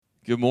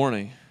Good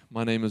morning.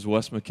 My name is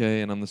Wes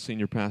McKay, and I'm the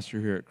senior pastor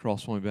here at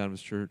Cross Point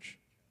Baptist Church.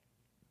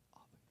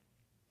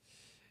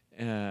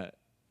 So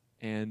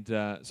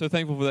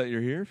thankful for that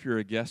you're here. If you're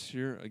a guest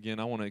here, again,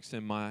 I want to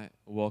extend my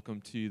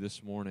welcome to you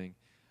this morning.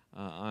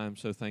 I am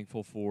so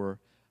thankful for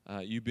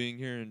you being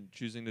here and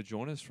choosing to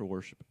join us for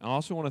worship. I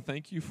also want to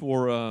thank you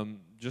for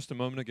just a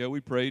moment ago, we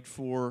prayed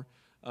for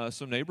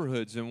some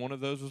neighborhoods, and one of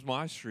those was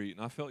my street,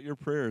 and I felt your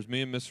prayers.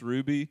 Me and Miss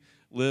Ruby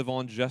live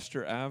on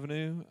Jester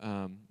Avenue.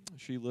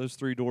 She lives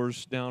 3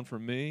 doors down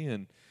from me,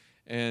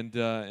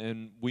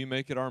 and we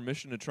make it our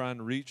mission to try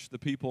and reach the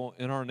people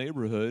in our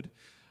neighborhood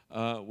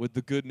with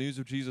the good news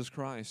of Jesus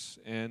Christ,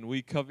 and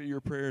we covet your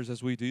prayers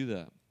as we do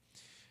that.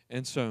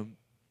 And so,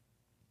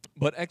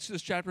 but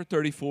Exodus chapter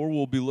 34,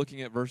 we'll be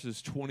looking at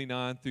verses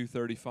 29 through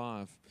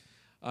 35.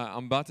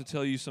 I'm about to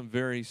tell you some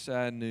very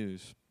sad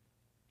news.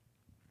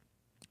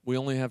 We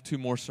only have 2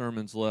 more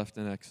sermons left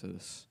in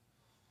Exodus.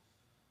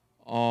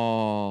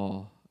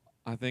 Oh,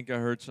 I think I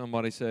heard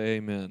somebody say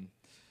amen.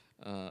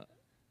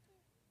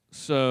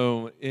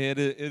 So it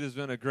has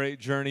been a great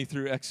journey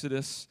through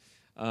Exodus.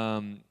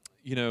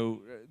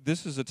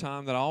 This is a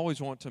time that I always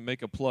want to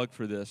make a plug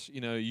for this.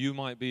 You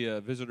might be a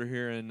visitor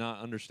here and not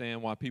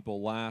understand why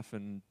people laugh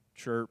and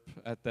chirp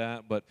at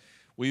that, but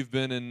we've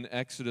been in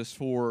Exodus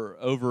for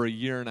over a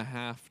year and a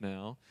half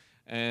now,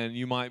 and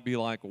you might be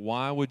like,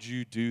 why would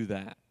you do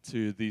that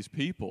to these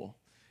people?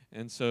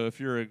 And so if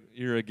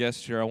you're a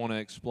guest here, I want to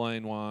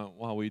explain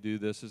why we do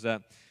this. Is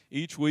that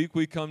each week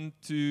we come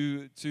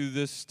to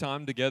this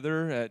time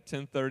together at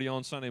 10:30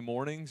 on Sunday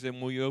mornings,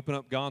 and we open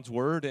up God's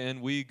Word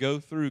and we go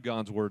through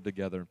God's Word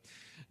together.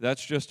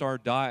 That's just our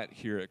diet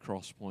here at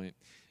Cross Point,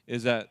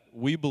 is that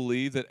we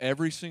believe that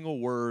every single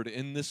word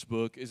in this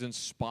book is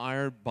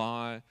inspired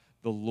by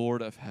the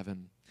Lord of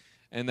heaven,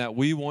 and that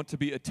we want to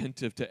be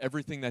attentive to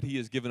everything that He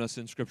has given us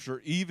in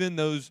Scripture, even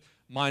those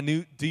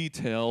minute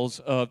details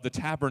of the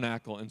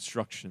tabernacle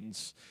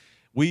instructions.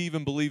 We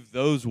even believe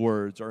those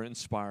words are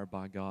inspired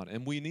by God,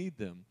 and we need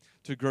them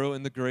to grow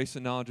in the grace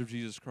and knowledge of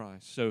Jesus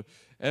Christ. So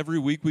every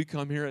week we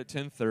come here at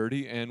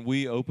 10:30, and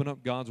we open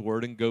up God's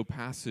Word and go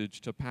passage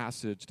to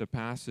passage to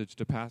passage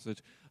to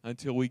passage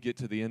until we get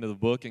to the end of the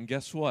book. And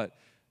guess what?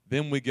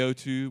 Then we go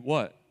to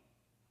what?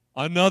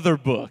 Another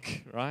book,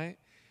 right?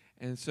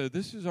 And so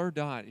this is our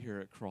diet here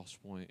at Cross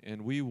Point,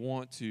 and we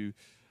want to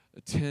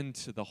attend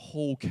to the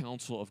whole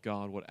counsel of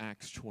God, what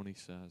Acts 20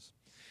 says.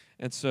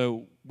 And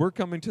so we're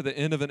coming to the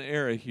end of an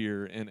era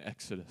here in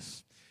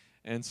Exodus.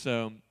 And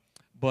so,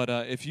 but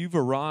if you've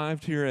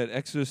arrived here at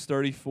Exodus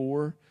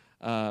 34,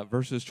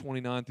 verses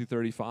 29 through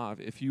 35,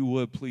 if you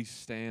would please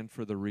stand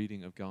for the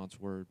reading of God's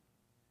Word.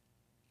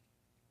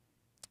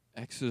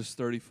 Exodus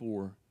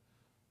 34,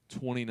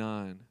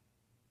 29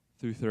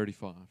 through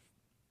 35.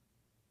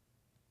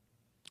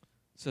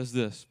 It says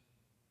this: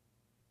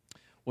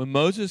 When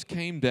Moses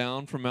came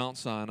down from Mount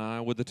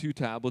Sinai with the 2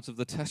 tablets of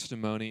the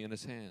testimony in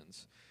his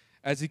hands,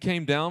 as he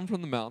came down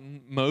from the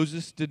mountain,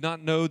 Moses did not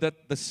know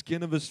that the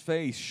skin of his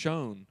face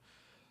shone,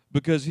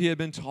 because he had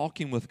been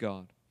talking with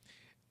God.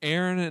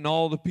 Aaron and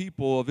all the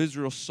people of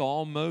Israel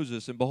saw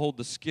Moses, and behold,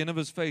 the skin of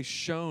his face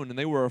shone, and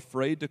they were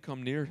afraid to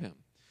come near him.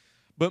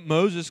 But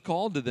Moses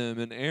called to them,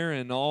 and Aaron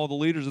and all the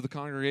leaders of the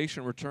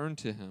congregation returned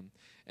to him,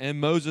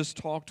 and Moses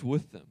talked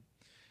with them.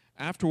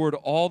 Afterward,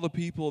 all the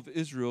people of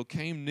Israel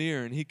came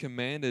near, and he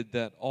commanded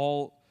them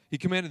all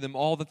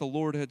that the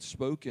Lord had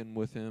spoken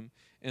with him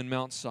in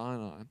Mount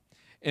Sinai.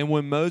 And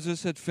when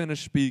Moses had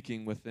finished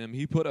speaking with them,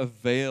 he put a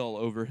veil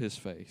over his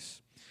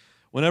face.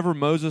 Whenever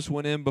Moses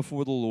went in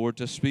before the Lord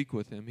to speak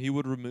with him, he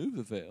would remove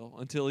the veil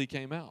until he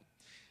came out.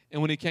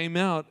 And when he came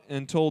out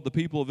and told the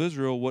people of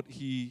Israel what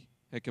he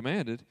had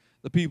commanded,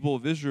 the people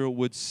of Israel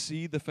would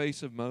see the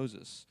face of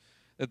Moses,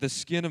 that the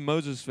skin of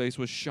Moses' face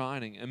was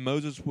shining, and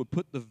Moses would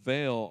put the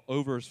veil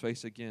over his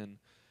face again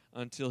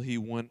until he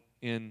went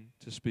in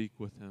to speak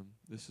with him.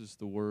 This is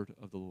the word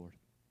of the Lord.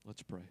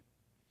 Let's pray.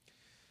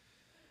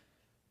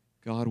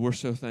 God, we're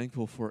so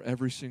thankful for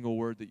every single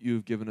word that you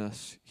have given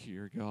us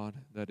here, God,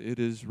 that it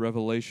is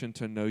revelation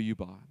to know you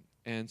by.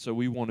 And so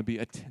we want to be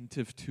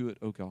attentive to it,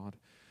 oh God.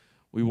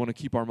 We want to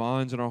keep our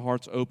minds and our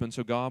hearts open.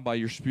 So God, by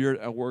your Spirit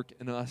at work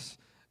in us,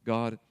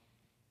 God,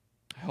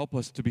 help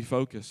us to be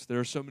focused. There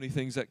are so many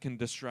things that can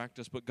distract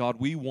us, but God,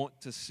 we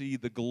want to see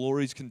the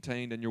glories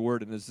contained in your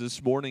word. And as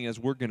this morning, as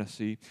we're going to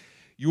see,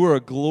 you are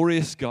a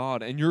glorious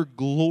God, and your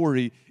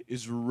glory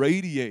is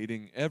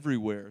radiating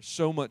everywhere,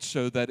 so much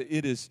so that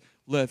it has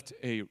left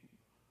an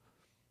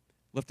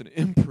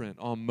imprint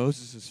on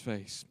Moses'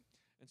 face.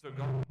 And so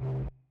God,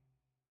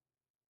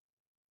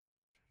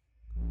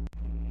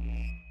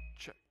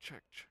 check.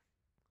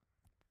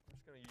 I'm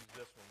just going to use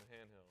this one, the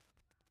handheld.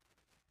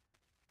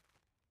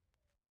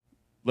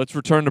 Let's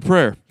return to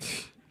prayer.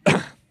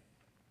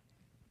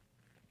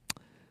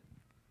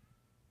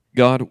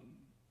 God,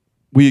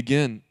 we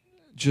again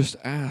just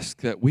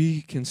ask that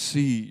we can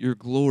see your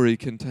glory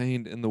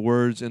contained in the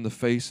words in the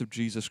face of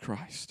Jesus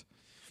Christ.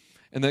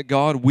 And that,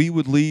 God, we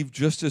would leave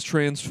just as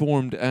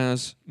transformed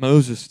as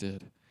Moses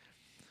did.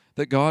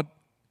 That, God,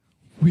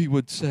 we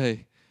would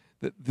say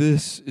that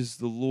this is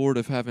the Lord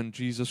of heaven,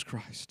 Jesus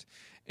Christ,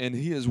 and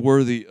He is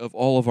worthy of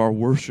all of our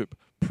worship,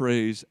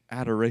 praise,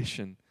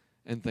 adoration,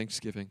 and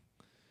thanksgiving.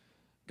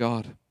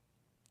 God,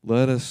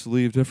 let us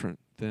leave different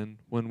than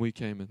when we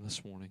came in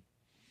this morning.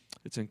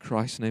 It's in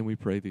Christ's name we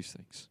pray these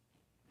things.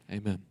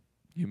 Amen.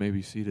 You may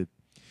be seated.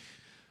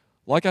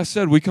 Like I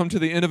said, we come to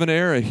the end of an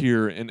era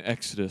here in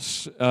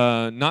Exodus.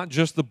 Not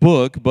just the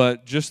book,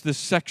 but just this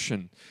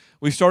section.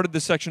 We started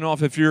this section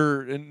off, if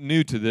you're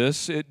new to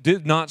this, it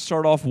did not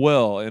start off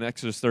well in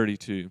Exodus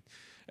 32.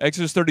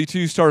 Exodus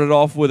 32 started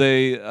off with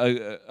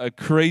a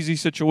crazy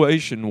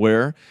situation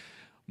where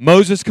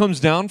Moses comes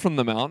down from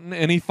the mountain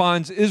and he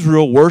finds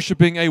Israel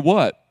worshiping a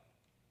what?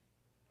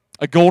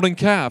 A golden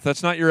calf.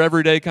 That's not your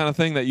everyday kind of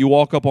thing that you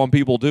walk up on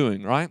people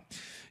doing, right?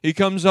 He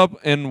comes up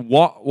and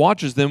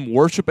watches them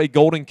worship a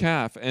golden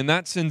calf, and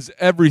that sends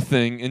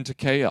everything into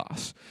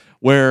chaos,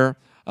 where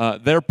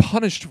they're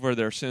punished for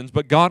their sins,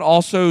 but God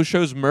also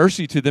shows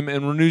mercy to them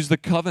and renews the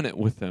covenant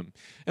with them.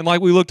 And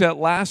like we looked at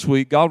last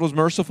week, God was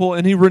merciful,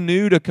 and He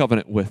renewed a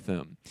covenant with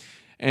them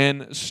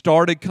and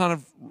started kind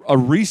of a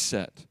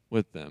reset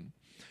with them.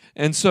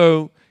 And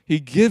so He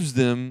gives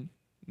them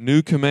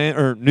new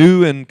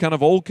and kind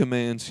of old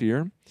commands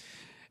here.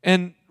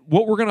 And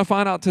what we're going to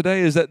find out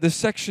today is that this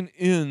section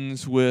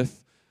ends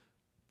with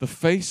the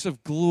face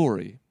of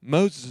glory,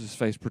 Moses'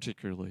 face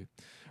particularly.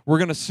 We're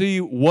going to see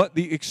what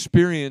the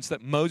experience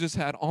that Moses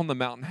had on the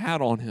mountain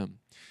had on him,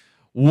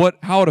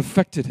 how it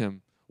affected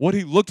him, what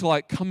he looked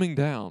like coming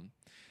down.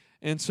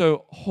 And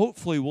so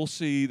hopefully we'll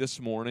see this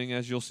morning,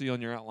 as you'll see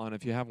on your outline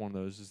if you have one of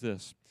those, is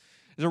that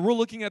we're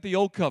looking at the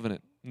Old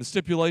Covenant and the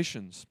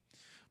stipulations,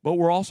 but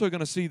we're also going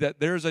to see that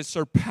there's a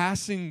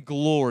surpassing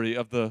glory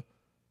of the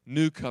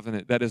New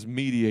Covenant that is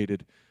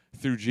mediated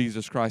through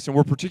Jesus Christ. And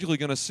we're particularly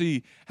going to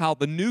see how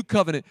the New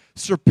Covenant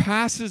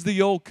surpasses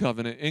the Old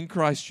Covenant in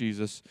Christ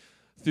Jesus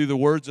through the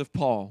words of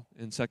Paul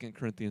in 2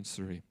 Corinthians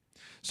 3.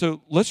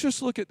 So let's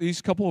just look at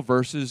these couple of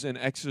verses in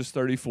Exodus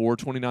 34,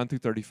 29 through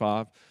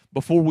 35,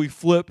 before we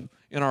flip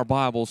in our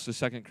Bibles to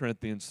 2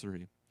 Corinthians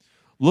 3.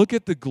 Look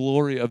at the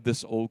glory of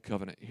this Old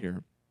Covenant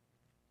here.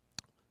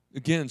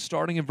 Again,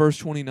 starting in verse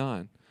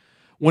 29.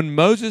 When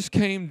Moses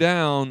came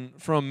down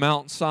from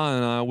Mount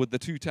Sinai with the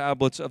 2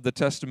 tablets of the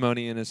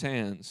testimony in his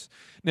hands.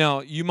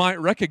 Now, you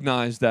might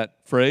recognize that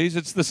phrase.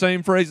 It's the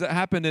same phrase that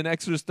happened in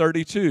Exodus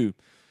 32.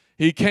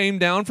 He came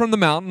down from the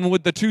mountain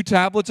with the 2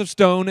 tablets of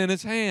stone in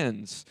his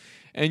hands.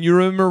 And you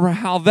remember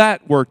how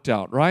that worked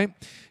out, right?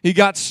 He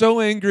got so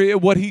angry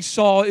at what he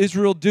saw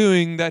Israel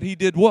doing that he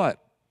did what?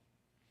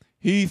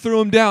 He threw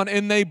them down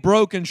and they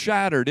broke and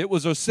shattered. It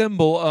was a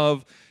symbol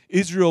of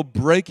Israel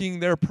breaking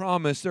their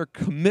promise, their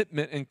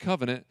commitment and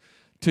covenant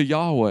to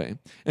Yahweh.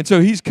 And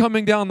so he's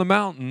coming down the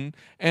mountain,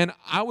 and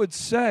I would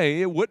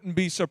say it wouldn't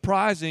be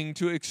surprising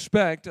to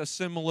expect a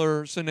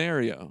similar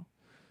scenario,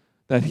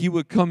 that he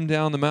would come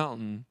down the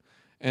mountain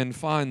and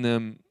find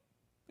them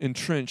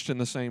entrenched in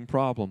the same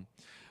problem.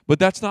 But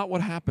that's not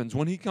what happens.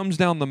 When he comes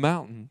down the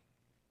mountain,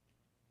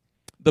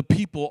 the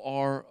people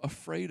are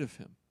afraid of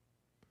him.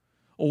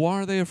 Well,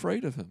 why are they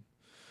afraid of him?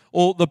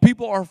 Well, the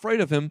people are afraid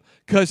of him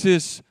because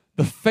the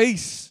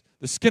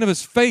skin of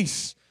his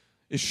face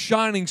is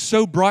shining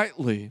so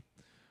brightly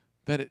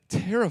that it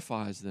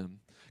terrifies them.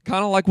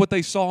 Kind of like what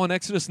they saw in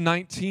Exodus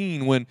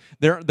 19 when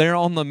they're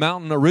on the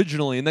mountain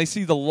originally and they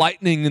see the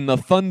lightning and the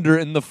thunder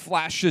and the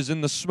flashes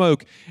and the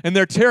smoke, and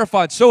they're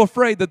terrified, so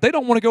afraid that they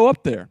don't want to go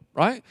up there,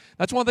 right?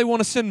 That's why they want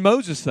to send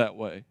Moses that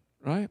way,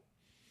 right?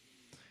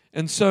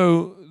 And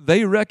so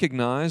they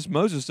recognize,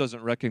 Moses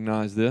doesn't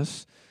recognize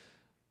this,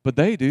 but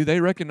they do. They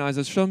recognize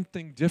there's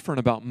something different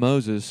about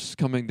Moses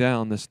coming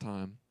down this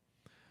time,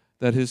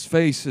 that his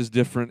face is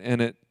different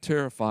and it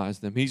terrifies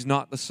them. He's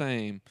not the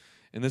same.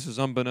 And this is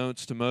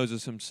unbeknownst to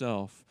Moses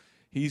himself.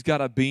 He's got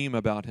a beam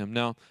about him.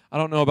 Now, I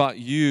don't know about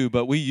you,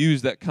 but we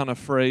use that kind of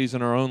phrase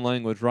in our own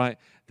language, right?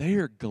 They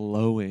are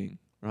glowing,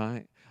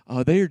 right?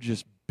 They are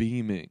just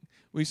beaming.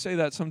 We say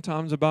that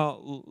sometimes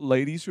about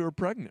ladies who are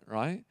pregnant,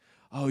 right?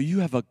 Oh, you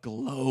have a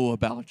glow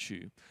about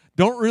you.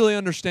 Don't really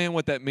understand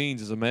what that means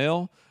as a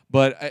male,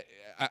 but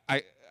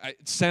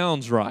it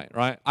sounds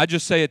right? I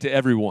just say it to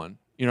everyone,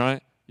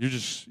 right?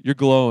 You're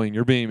glowing,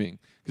 you're beaming,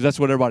 because that's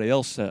what everybody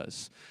else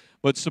says.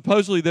 But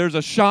supposedly there's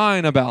a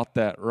shine about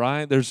that,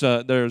 right? There's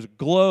a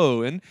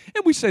glow. And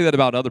we say that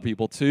about other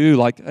people too,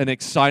 like an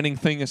exciting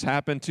thing has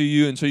happened to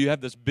you, and so you have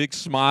this big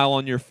smile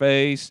on your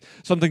face.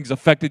 Something's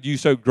affected you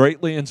so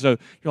greatly, and so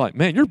you're like,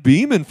 man, you're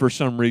beaming for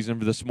some reason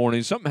for this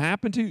morning. Something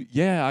happened to you?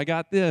 Yeah, I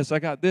got this, I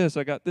got this,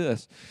 I got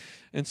this.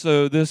 And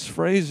so this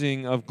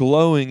phrasing of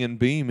glowing and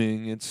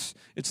beaming, it's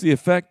the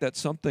effect that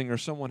something or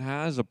someone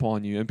has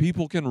upon you, and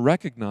people can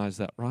recognize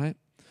that, right?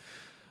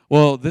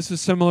 Well, this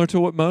is similar to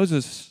what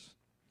Moses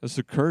has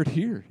occurred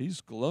here.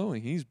 He's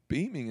glowing. He's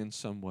beaming in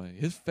some way.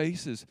 His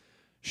face is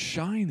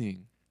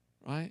shining,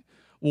 right?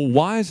 Well,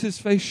 why is his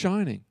face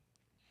shining?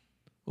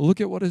 Well,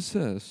 look at what it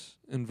says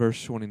in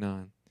verse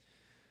 29.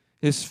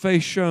 His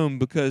face shone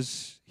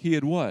because he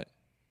had what?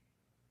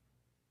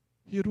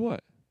 He had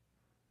what?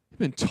 He'd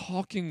been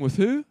talking with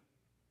who?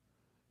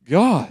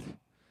 God.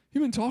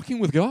 He's been talking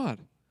with God.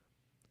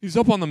 He's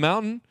up on the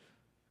mountain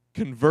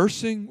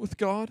conversing with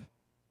God.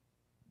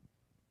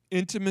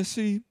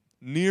 Intimacy,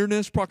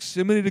 nearness,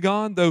 proximity to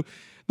God, though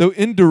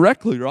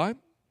indirectly, right?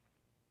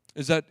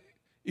 Is that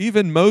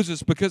even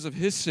Moses, because of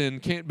his sin,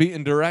 can't be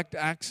in direct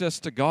access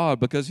to God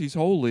because he's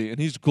holy and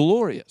he's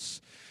glorious.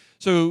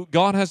 So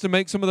God has to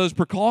make some of those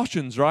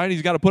precautions, right?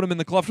 He's got to put him in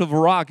the cleft of a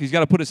rock. He's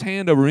got to put his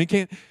hand over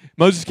him.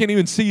 Moses can't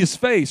even see his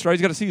face, right?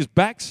 He's got to see his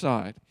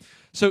backside.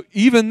 So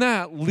even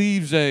that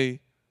leaves a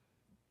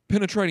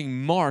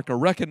penetrating mark, a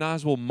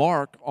recognizable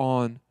mark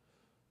on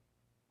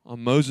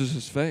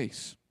Moses'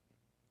 face.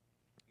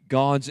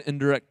 God's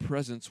indirect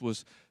presence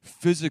was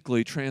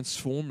physically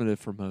transformative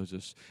for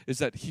Moses, is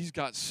that he's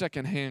got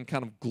secondhand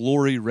kind of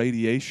glory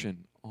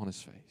radiation on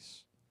his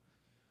face.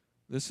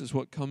 This is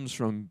what comes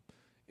from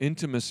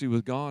intimacy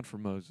with God for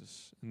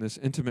Moses in this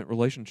intimate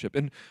relationship.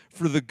 And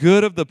for the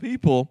good of the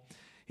people,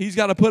 he's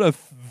got to put a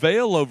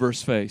veil over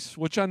his face,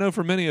 which I know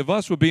for many of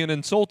us would be an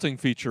insulting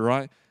feature,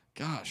 right?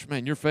 Gosh,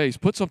 man, your face,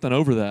 put something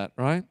over that,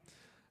 right?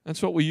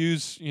 That's what we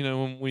use,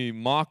 when we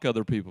mock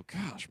other people.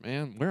 Gosh,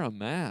 man, wear a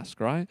mask,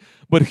 right?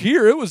 But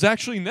here it was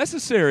actually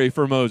necessary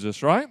for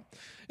Moses, right?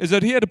 Is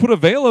that he had to put a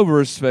veil over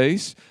his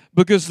face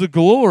because the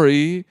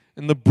glory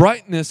and the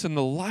brightness and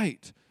the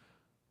light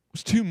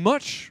was too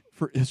much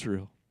for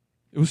Israel.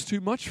 It was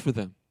too much for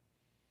them.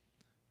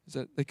 Is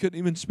that they couldn't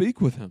even speak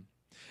with him.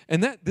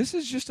 And this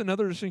is just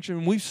another distinction,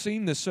 and we've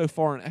seen this so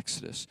far in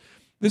Exodus.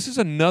 This is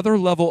another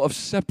level of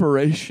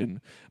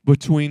separation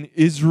between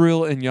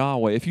Israel and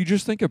Yahweh. If you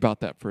just think about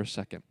that for a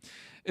second,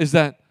 is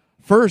that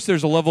first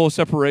there's a level of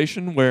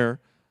separation where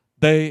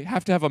they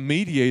have to have a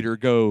mediator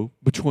go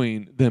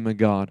between them and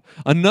God.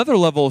 Another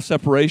level of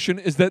separation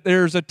is that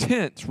there's a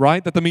tent,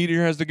 right, that the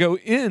mediator has to go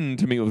in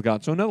to meet with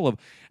God. So another level.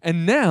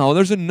 And now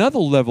there's another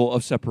level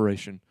of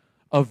separation,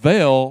 a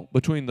veil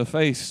between the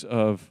face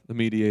of the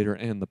mediator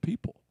and the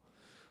people.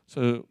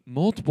 So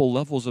multiple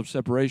levels of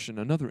separation,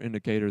 another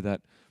indicator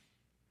that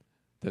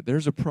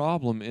there's a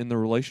problem in the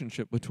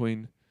relationship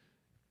between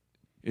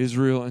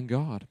Israel and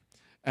God.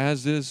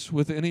 As is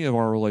with any of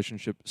our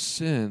relationships,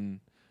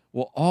 sin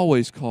will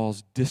always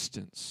cause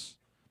distance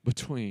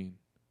between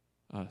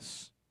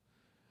us.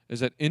 Is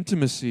that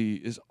intimacy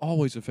is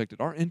always affected.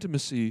 Our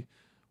intimacy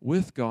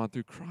with God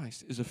through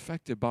Christ is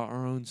affected by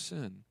our own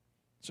sin.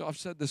 So I've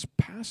said this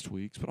past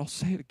weeks, but I'll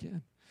say it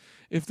again.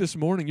 If this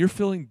morning you're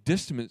feeling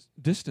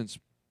distance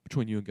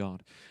between you and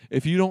God,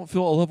 if you don't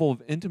feel a level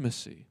of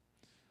intimacy,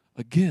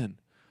 again,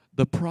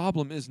 the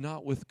problem is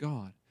not with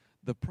God.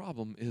 The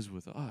problem is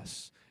with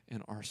us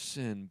and our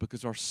sin,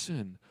 because our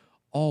sin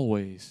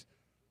always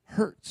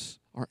hurts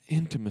our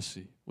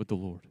intimacy with the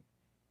Lord.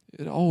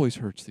 It always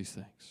hurts these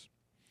things.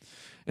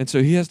 And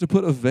so he has to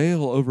put a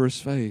veil over his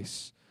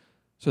face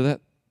so that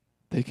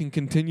they can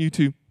continue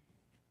to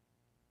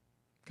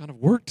kind of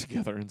work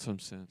together in some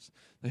sense,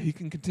 that he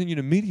can continue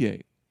to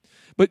mediate.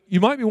 But you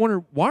might be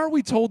wondering, why are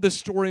we told this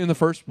story in the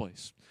first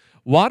place?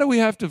 Why do we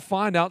have to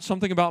find out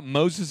something about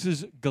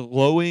Moses'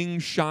 glowing,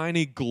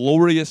 shiny,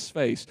 glorious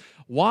face?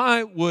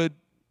 Why would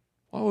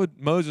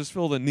Moses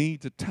feel the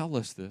need to tell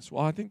us this?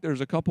 Well, I think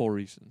there's a couple of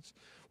reasons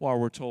why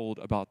we're told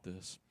about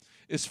this.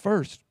 It's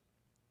first,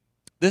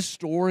 this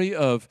story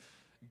of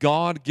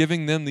God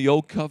giving them the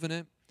old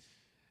covenant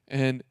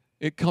and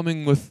it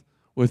coming with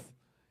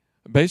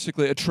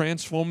basically a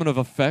transformative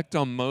effect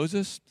on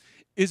Moses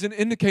is an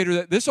indicator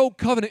that this old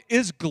covenant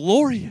is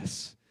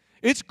glorious.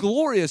 It's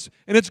glorious,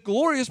 and it's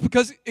glorious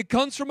because it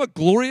comes from a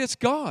glorious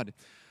God.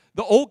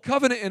 The Old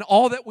Covenant and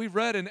all that we've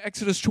read in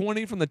Exodus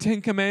 20 from the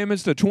 10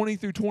 Commandments to 20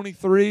 through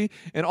 23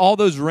 and all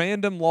those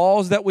random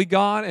laws that we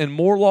got and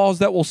more laws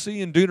that we'll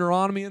see in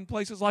Deuteronomy and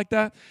places like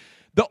that,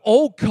 the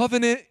Old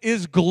Covenant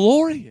is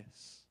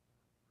glorious.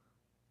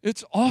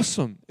 It's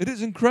awesome. It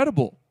is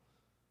incredible.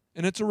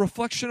 And it's a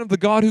reflection of the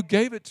God who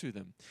gave it to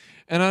them.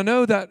 And I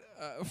know that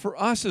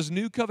for us as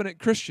New Covenant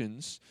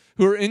Christians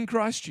who are in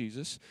Christ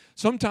Jesus,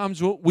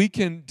 sometimes we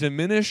can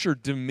diminish or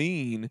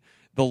demean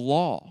the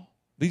law,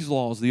 these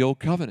laws, the Old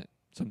Covenant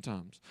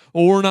sometimes.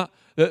 Well, we're not,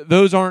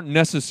 those aren't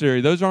necessary.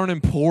 Those aren't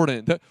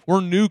important.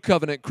 We're New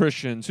Covenant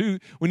Christians who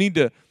we need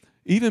to,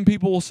 even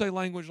people will say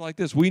language like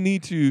this, we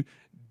need to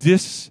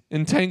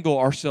disentangle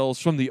ourselves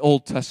from the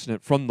Old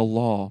Testament, from the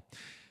law.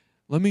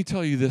 Let me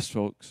tell you this,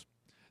 folks.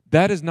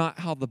 That is not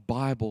how the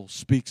Bible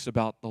speaks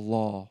about the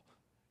law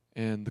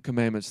and the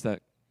commandments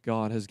that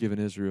God has given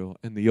Israel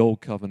in the Old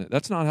Covenant.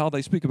 That's not how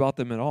they speak about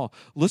them at all.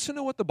 Listen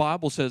to what the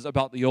Bible says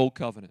about the Old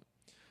Covenant.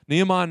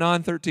 Nehemiah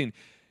 9:13.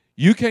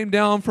 You came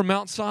down from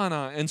Mount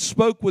Sinai and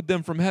spoke with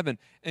them from heaven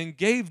and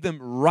gave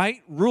them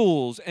right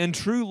rules and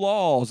true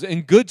laws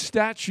and good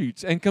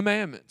statutes and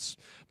commandments.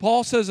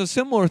 Paul says a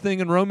similar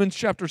thing in Romans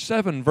chapter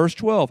 7, verse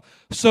 12.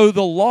 So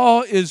the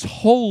law is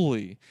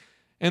holy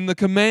and the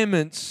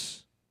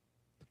commandment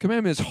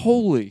is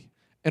holy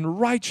and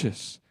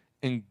righteous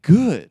and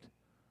good.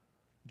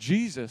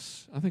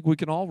 Jesus, I think we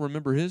can all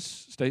remember his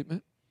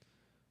statement.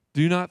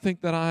 Do not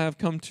think that I have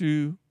come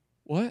to,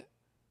 what?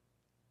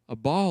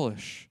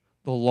 Abolish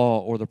the law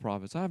or the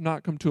prophets. I have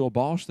not come to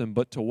abolish them,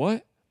 but to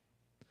what?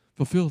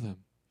 Fulfill them.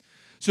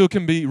 So it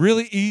can be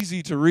really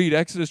easy to read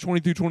Exodus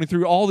 20 through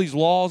 23, all these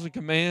laws and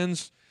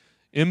commands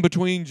in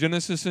between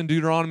Genesis and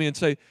Deuteronomy, and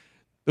say,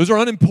 those are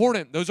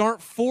unimportant. Those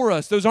aren't for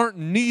us. Those aren't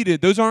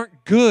needed. Those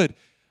aren't good.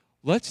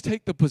 Let's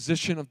take the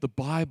position of the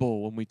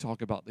Bible when we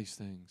talk about these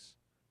things,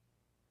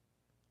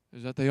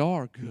 is that they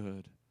are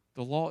good.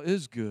 The law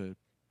is good.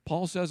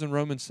 Paul says in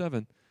Romans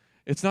 7,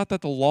 it's not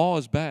that the law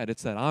is bad,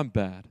 it's that I'm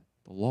bad.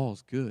 The law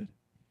is good.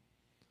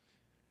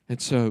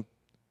 And so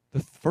the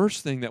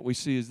first thing that we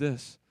see is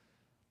this.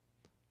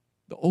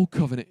 The old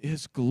covenant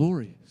is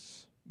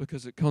glorious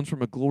because it comes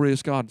from a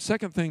glorious God.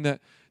 Second thing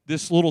that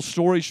this little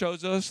story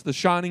shows us, the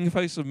shining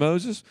face of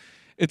Moses,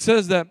 it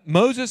says that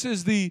Moses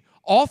is the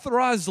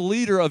authorized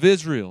leader of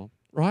Israel,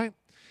 right?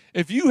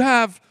 If you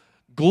have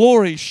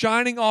glory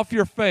shining off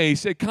your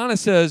face, it kind of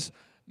says,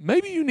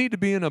 maybe you need to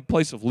be in a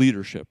place of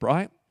leadership,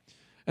 right?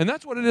 And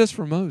that's what it is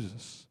for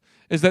Moses,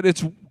 is that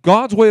it's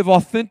God's way of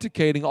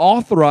authenticating,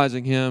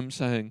 authorizing him,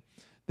 saying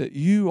that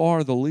you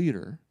are the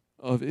leader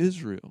of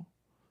Israel.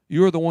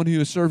 You are the one who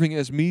is serving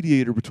as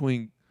mediator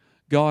between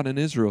God and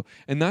Israel.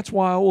 And that's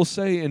why I will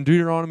say in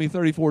Deuteronomy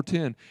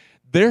 34:10,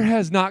 there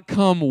has not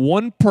come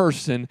one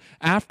person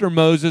after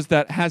Moses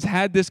that has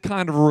had this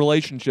kind of a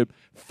relationship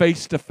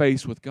face to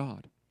face with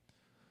God.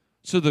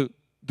 So the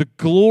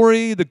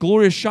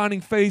glorious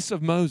shining face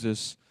of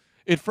Moses,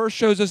 it first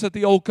shows us that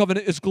the old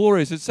covenant is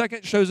glorious. It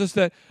second shows us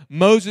that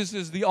Moses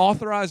is the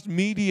authorized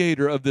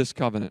mediator of this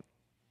covenant.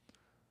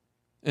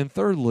 And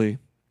thirdly,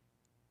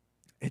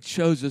 it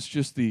shows us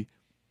just the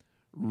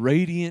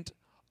radiant,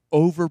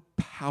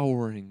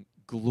 overpowering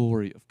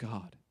glory of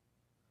God.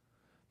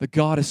 That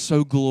God is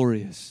so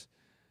glorious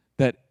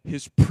that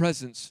his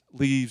presence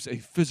leaves a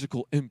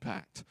physical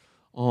impact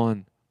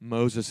on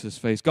Moses'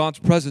 face. God's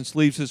presence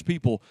leaves his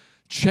people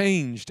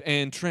changed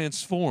and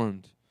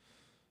transformed.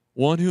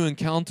 One who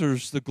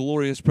encounters the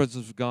glorious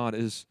presence of God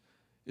is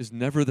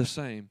never the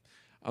same.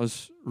 I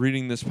was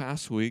reading this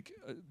past week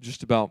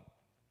just about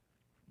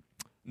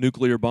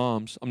nuclear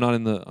bombs. I'm not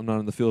in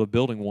the field of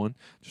building one.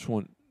 Just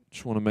want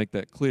to make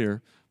that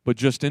clear, but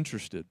just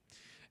interested.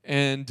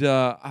 And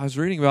I was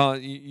reading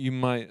about, you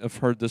might have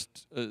heard this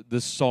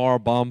Tsar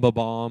Bomba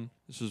bomb.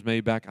 This was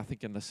made back, I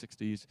think, in the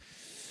 60s.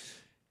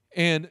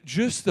 And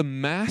just the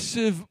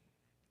massive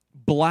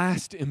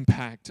blast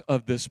impact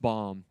of this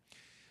bomb.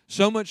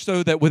 So much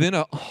so that within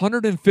a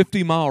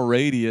 150-mile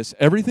radius,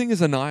 everything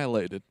is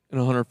annihilated in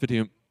a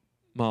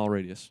 150-mile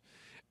radius.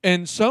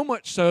 And so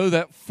much so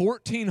that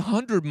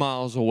 1,400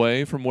 miles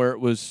away from where it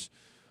was,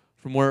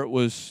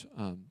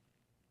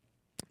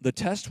 the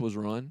test was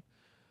run,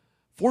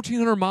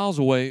 1,400 miles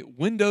away,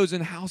 windows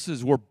in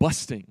houses were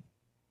busting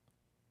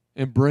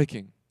and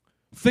breaking.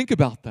 Think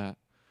about that.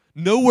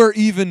 Nowhere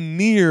even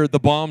near the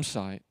bomb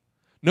site.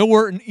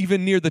 Nowhere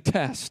even near the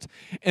test.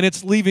 And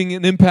it's leaving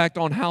an impact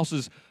on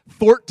houses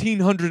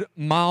 1,400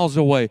 miles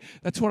away.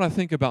 That's what I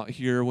think about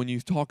here when you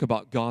talk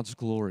about God's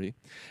glory,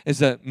 is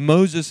that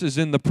Moses is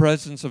in the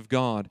presence of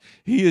God.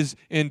 He is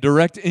in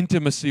direct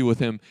intimacy with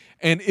him.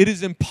 And it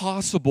is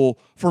impossible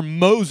for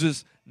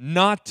Moses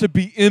not to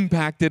be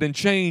impacted and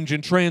changed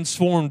and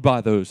transformed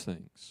by those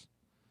things.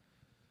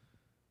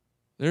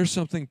 There's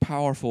something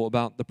powerful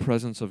about the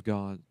presence of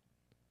God.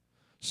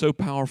 So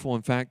powerful,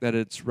 in fact, that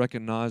it's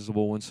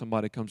recognizable when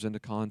somebody comes into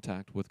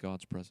contact with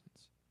God's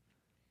presence.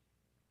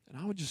 And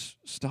I would just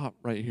stop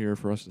right here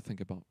for us to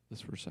think about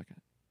this for a second.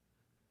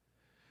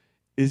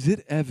 Is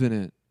it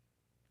evident,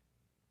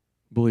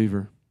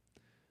 believer,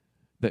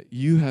 that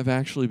you have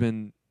actually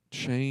been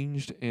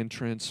changed and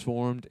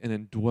transformed and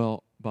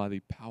indwelt by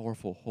the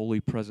powerful, holy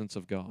presence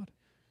of God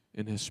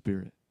in His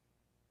Spirit?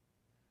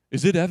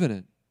 Is it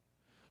evident?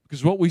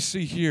 Because what we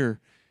see here,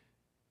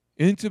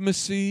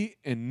 intimacy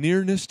and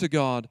nearness to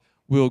God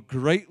will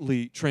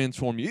greatly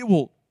transform you. It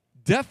will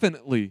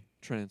definitely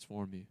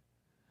transform you.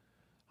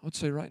 I would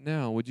say right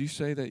now, would you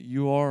say that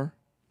you are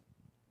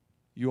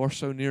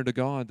so near to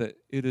God that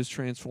it is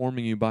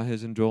transforming you by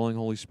His indwelling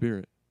Holy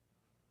Spirit?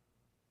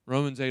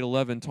 Romans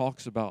 8:11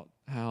 talks about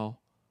how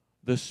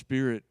the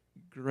Spirit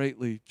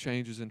greatly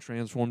changes and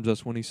transforms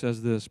us when he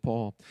says this,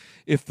 Paul.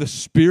 If the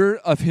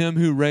Spirit of Him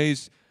who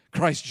raised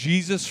Christ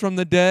Jesus from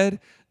the dead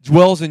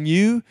dwells in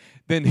you,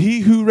 then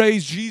He who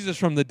raised Jesus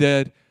from the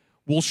dead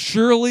will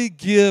surely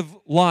give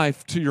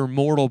life to your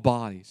mortal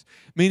bodies.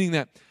 Meaning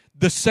that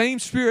the same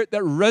Spirit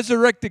that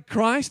resurrected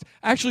Christ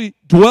actually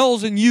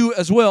dwells in you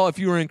as well if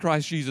you are in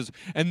Christ Jesus.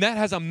 And that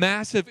has a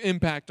massive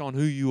impact on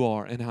who you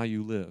are and how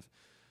you live.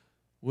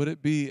 Would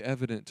it be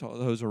evident to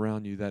those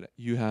around you that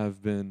you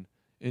have been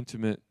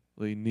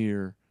intimately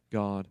near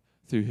God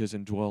through His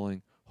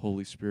indwelling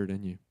Holy Spirit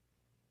in you?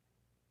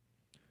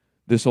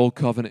 This old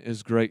covenant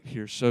is great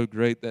here, so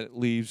great that it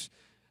leaves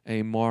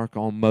a mark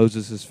on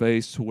Moses'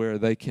 face to where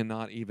they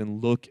cannot even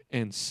look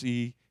and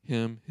see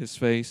his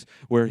face,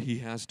 where he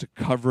has to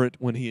cover it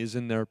when he is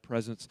in their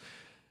presence.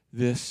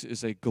 This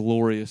is a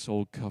glorious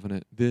old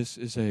covenant. This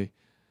is a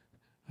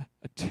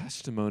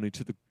testimony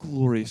to the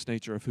glorious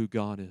nature of who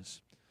God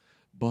is.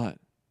 But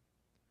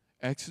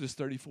Exodus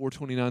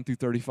 34:29 through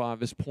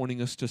 35 is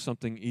pointing us to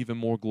something even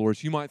more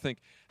glorious. You might think,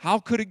 how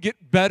could it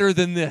get better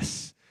than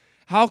this?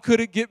 How could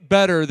it get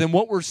better than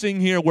what we're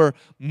seeing here where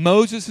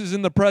Moses is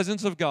in the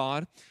presence of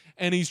God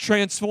and he's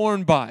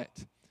transformed by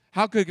it?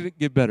 How could it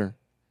get better?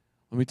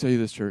 Let me tell you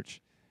this,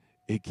 church.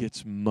 It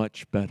gets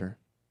much better.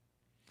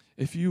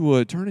 If you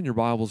would, turn in your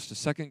Bibles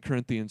to 2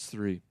 Corinthians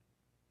 3.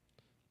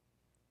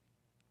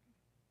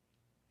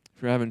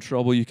 If you're having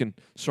trouble, you can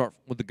start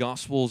with the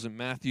Gospels in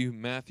Matthew,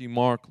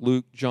 Mark,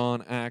 Luke,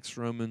 John, Acts,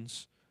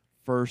 Romans,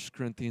 1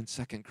 Corinthians,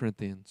 2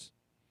 Corinthians.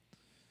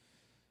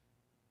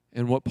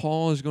 And what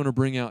Paul is going to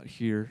bring out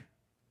here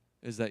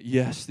is that,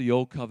 yes, the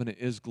old covenant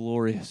is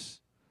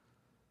glorious,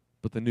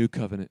 but the new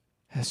covenant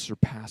has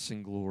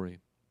surpassing glory.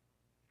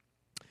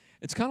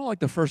 It's kind of like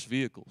the first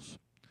vehicles.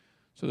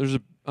 So there's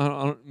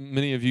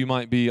many of you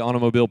might be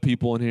automobile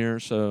people in here.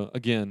 So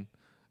again,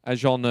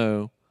 as y'all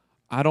know,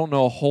 I don't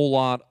know a whole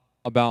lot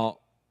about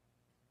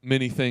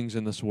many things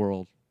in this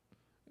world,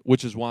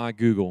 which is why I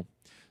Google.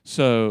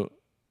 So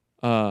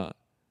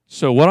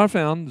what I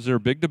found is there's a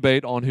big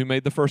debate on who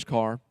made the first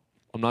car.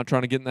 I'm not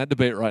trying to get in that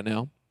debate right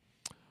now.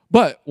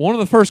 But one of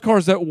the first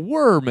cars that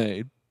were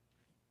made,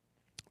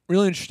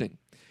 really interesting.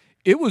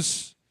 It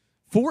was,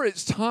 for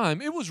its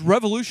time, it was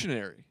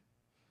revolutionary.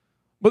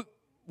 But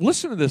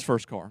listen to this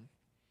first car.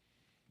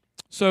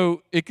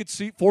 So it could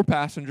seat 4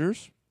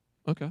 passengers.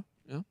 Okay,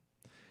 yeah.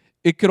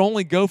 It could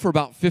only go for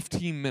about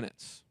 15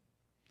 minutes.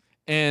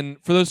 And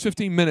for those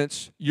 15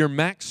 minutes, your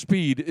max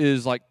speed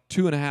is like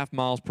 2.5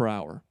 miles per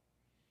hour.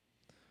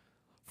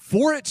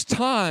 For its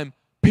time,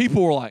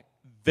 people were like,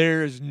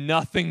 there's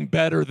nothing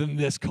better than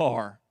this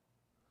car.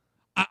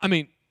 I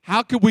mean,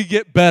 how could we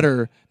get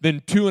better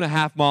than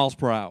 2.5 miles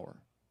per hour,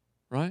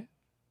 right?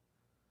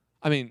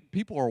 I mean,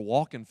 people are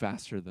walking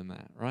faster than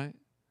that, right?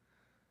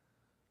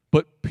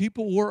 But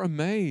people were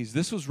amazed.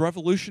 This was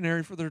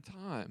revolutionary for their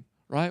time,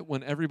 right?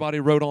 When everybody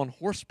rode on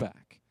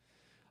horseback.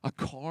 A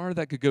car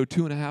that could go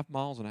 2.5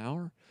 miles an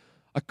hour,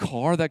 a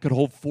car that could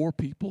hold 4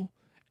 people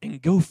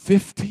and go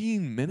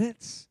 15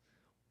 minutes.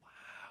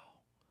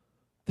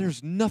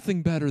 There's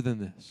nothing better than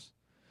this.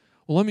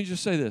 Well, let me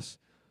just say this.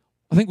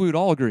 I think we would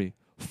all agree.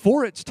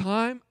 For its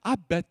time, I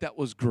bet that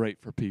was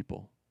great for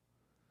people.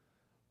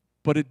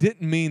 But it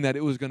didn't mean that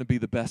it was going to be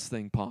the best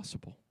thing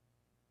possible.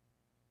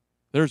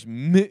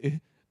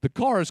 The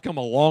car has come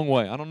a long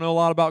way. I don't know a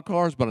lot about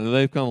cars, but I know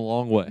they've come a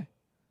long way.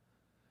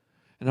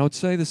 And I would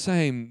say the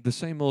same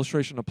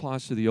illustration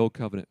applies to the Old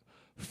Covenant.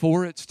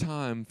 For its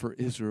time, for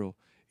Israel,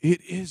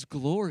 it is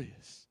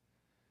glorious.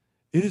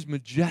 It is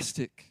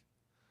majestic.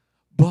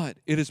 But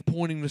it is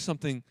pointing to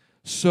something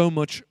so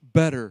much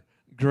better,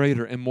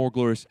 greater, and more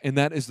glorious, and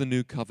that is the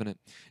new covenant.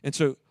 And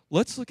so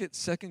let's look at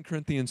 2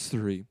 Corinthians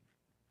 3,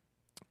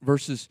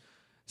 verses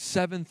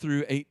 7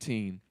 through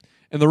 18.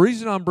 And the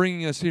reason I'm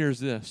bringing us here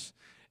is this,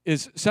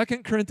 is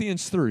 2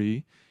 Corinthians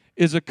 3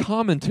 is a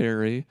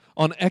commentary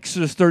on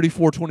Exodus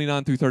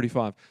 34:29 through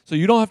 35. So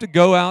you don't have to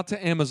go out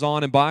to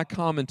Amazon and buy a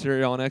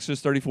commentary on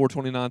Exodus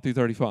 34:29 through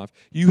 35.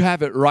 You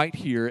have it right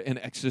here in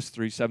Exodus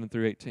 3, 7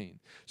 through 18.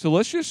 So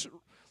let's just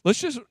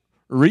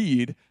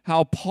read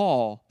how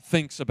Paul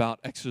thinks about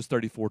Exodus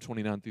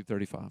 34:29 through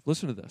 35.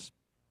 Listen to this.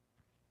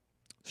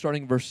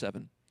 Starting in verse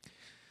 7.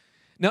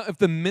 Now, if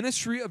the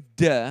ministry of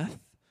death,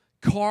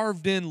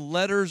 carved in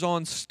letters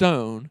on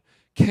stone,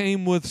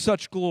 came with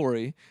such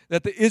glory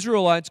that the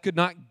Israelites could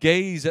not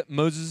gaze at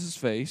Moses'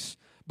 face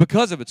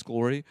because of its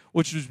glory,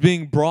 which was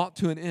being brought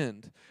to an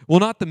end, will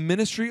not the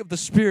ministry of the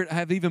Spirit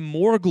have even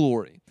more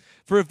glory?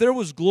 For if there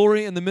was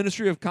glory in the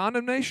ministry of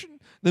condemnation,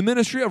 the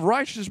ministry of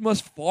righteousness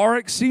must far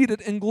exceed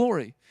it in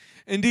glory.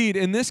 Indeed,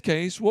 in this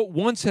case, what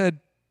once had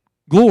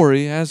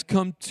glory has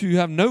come to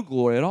have no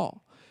glory at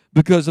all,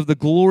 because of the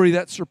glory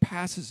that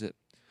surpasses it.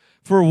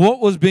 For what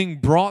was being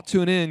brought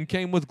to an end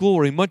came with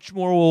glory. Much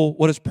more will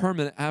what is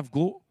permanent have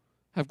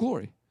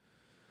glory.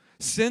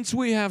 Since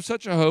we have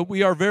such a hope,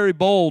 we are very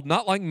bold,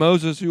 not like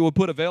Moses, who would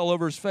put a veil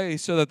over his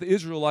face so that the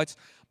Israelites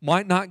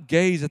might not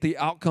gaze at the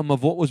outcome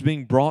of what was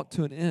being brought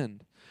to an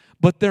end.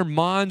 But their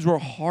minds were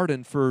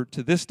hardened, for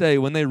to this day,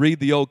 when they read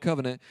the Old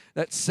Covenant,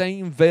 that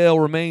same veil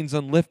remains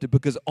unlifted,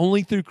 because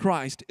only through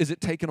Christ is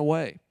it taken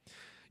away.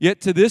 Yet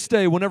to this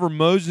day, whenever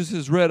Moses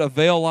is read, a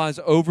veil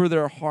lies over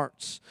their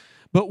hearts.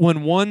 But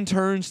when one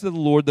turns to the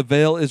Lord, the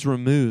veil is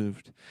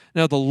removed.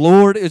 Now the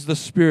Lord is the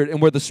Spirit,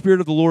 and where the Spirit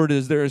of the Lord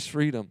is, there is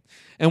freedom.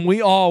 And we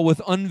all,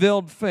 with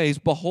unveiled face,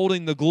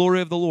 beholding the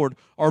glory of the Lord,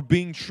 are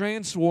being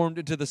transformed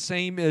into the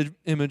same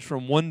image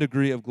from one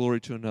degree of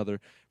glory to another.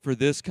 For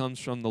this comes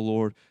from the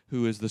Lord,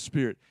 who is the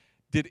Spirit.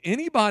 Did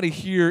anybody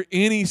hear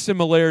any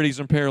similarities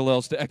and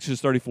parallels to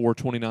Exodus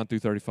 34:29 through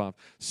 35?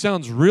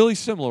 Sounds really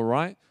similar,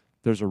 right?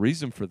 There's a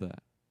reason for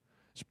that.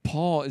 So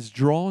Paul is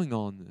drawing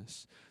on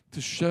this to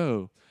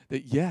show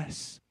that,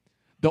 yes,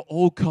 the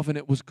old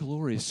covenant was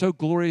glorious, so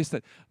glorious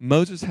that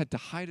Moses had to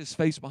hide his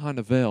face behind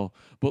a veil.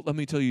 But let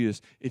me tell you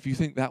this, if you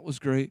think that was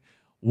great,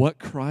 what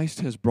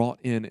Christ has brought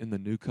in the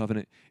new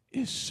covenant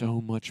is so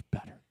much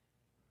better.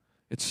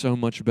 It's so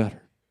much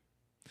better.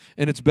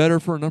 And it's better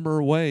for a number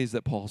of ways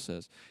that Paul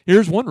says.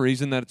 Here's one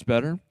reason that it's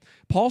better.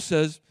 Paul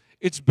says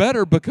it's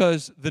better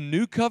because the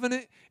new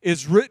covenant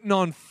is written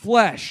on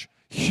flesh,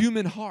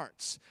 human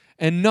hearts,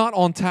 and not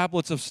on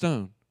tablets of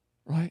stone,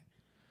 right?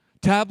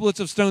 Tablets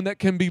of stone that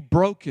can be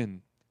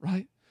broken,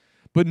 right?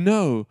 But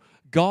no,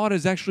 God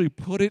has actually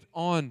put it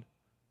on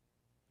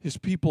his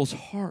people's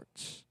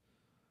hearts.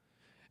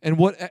 And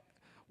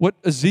what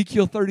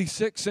Ezekiel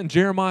 36 and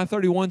Jeremiah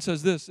 31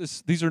 says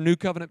these are new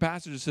covenant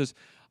passages. It says,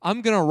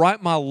 I'm going to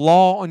write my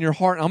law on your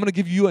heart, and I'm going to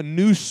give you a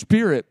new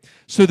spirit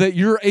so that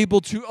you're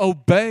able to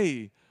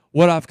obey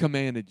what I've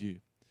commanded you.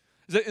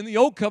 Is that in the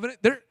old covenant,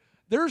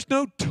 there's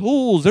no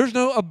tools, there's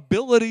no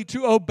ability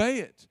to obey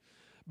it.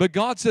 But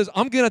God says,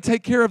 I'm going to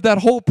take care of that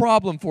whole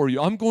problem for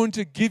you. I'm going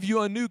to give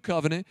you a new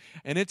covenant,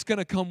 and it's going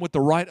to come with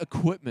the right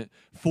equipment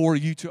for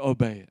you to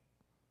obey it.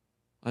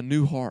 A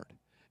new heart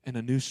and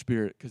a new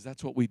spirit, because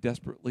that's what we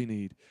desperately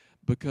need.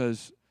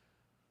 Because,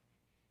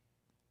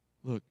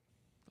 look,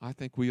 I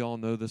think we all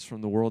know this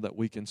from the world that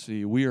we can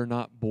see. We are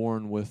not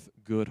born with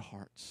good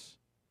hearts.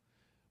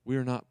 We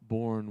are not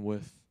born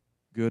with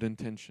good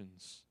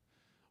intentions.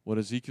 What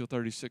Ezekiel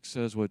 36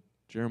 says, what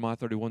Jeremiah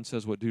 31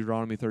 says, what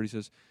Deuteronomy 30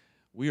 says,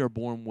 we are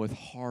born with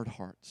hard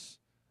hearts,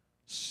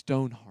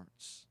 stone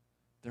hearts.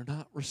 They're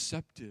not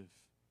receptive.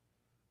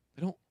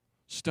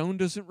 Stone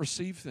doesn't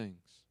receive things.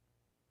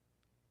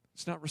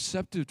 It's not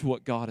receptive to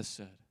what God has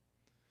said.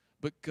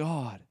 But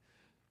God,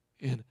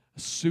 in a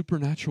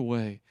supernatural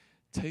way,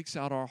 takes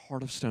out our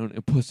heart of stone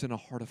and puts in a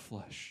heart of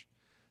flesh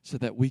so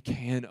that we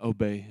can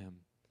obey him.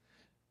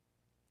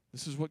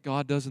 This is what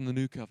God does in the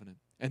new covenant.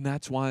 And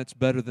that's why it's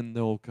better than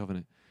the old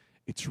covenant.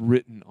 It's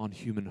written on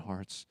human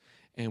hearts,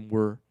 and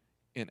we're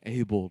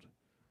enabled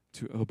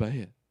to obey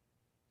it.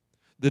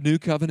 The new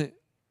covenant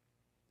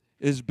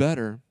is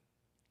better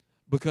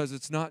because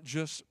it's not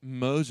just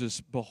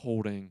Moses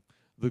beholding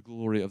the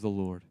glory of the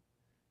Lord.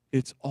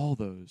 It's all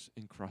those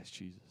in Christ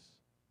Jesus.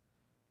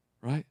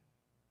 Right?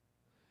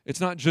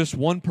 It's not just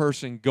one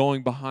person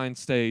going behind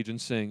stage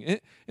and singing.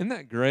 Isn't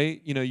that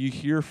great? You know, you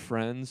hear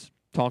friends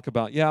talk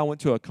about, I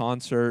went to a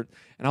concert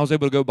and I was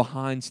able to go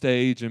behind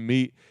stage and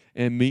meet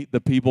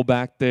the people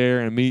back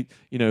there and meet,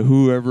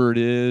 whoever it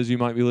is you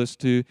might be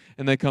listening to.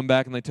 And they come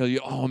back and they tell you,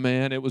 oh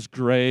man, it was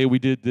great. We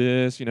did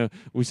this,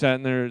 we sat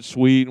in there at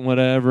Sweet and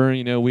whatever,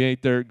 we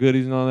ate their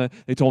goodies and all that.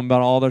 They told them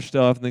about all their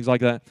stuff and things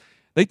like that.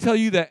 They tell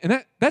you that,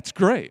 and that's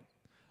great.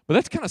 But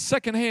that's kind of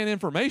secondhand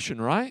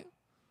information, right?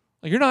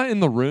 Like, you're not in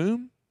the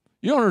room.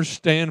 You don't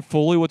understand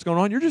fully what's going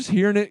on. You're just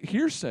hearing it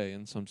hearsay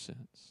in some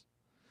sense.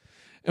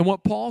 And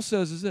what Paul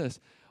says is this: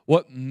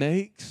 what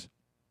makes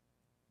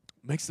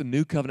the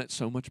new covenant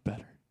so much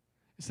better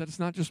is that it's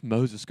not just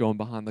Moses going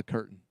behind the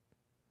curtain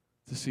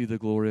to see the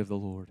glory of the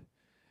Lord.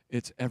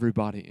 It's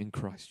everybody in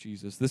Christ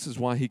Jesus. This is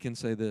why he can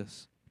say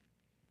this.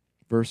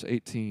 Verse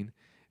 18,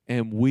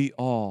 and we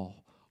all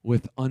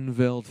with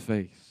unveiled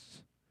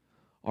face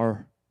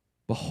are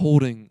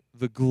beholding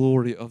the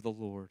glory of the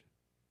Lord.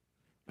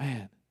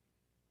 Man,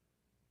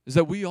 is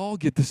that we all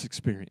get this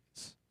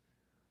experience.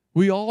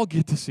 We all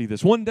get to see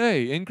this. One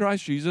day in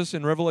Christ Jesus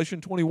in Revelation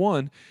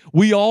 21,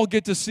 we all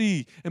get to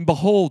see and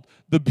behold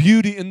the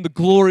beauty and the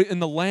glory and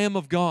the Lamb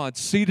of God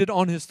seated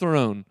on his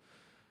throne.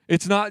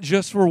 It's not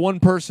just for one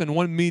person,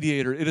 one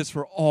mediator. It is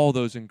for all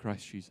those in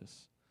Christ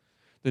Jesus.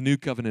 The new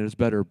covenant is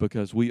better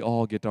because we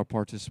all get to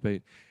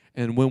participate.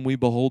 And when we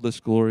behold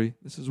this glory,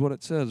 this is what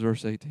it says,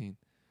 verse 18.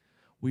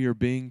 We are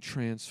being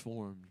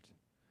transformed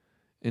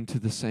into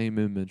the same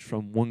image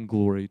from one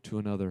glory to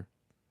another.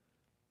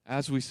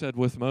 As we said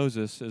with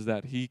Moses, is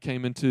that he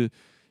came into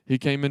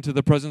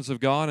the presence of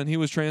God and he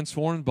was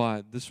transformed by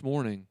it. This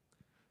morning,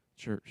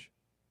 church,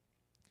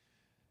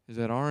 is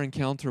that our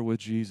encounter with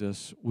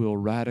Jesus will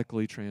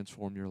radically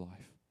transform your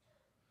life.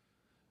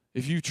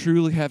 If you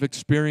truly have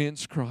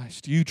experienced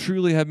Christ, you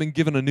truly have been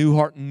given a new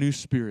heart and new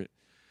spirit,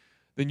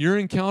 then your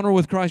encounter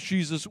with Christ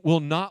Jesus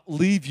will not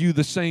leave you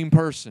the same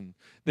person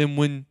than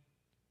when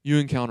you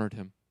encountered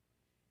him.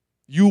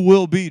 You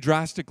will be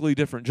drastically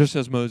different, just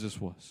as Moses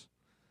was.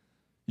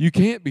 You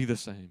can't be the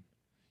same.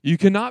 You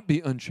cannot be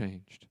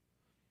unchanged.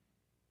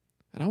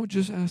 And I would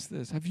just ask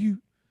this: have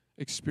you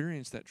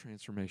experienced that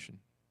transformation?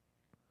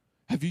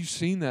 Have you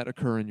seen that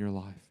occur in your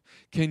life?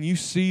 Can you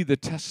see the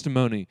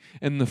testimony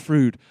and the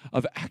fruit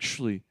of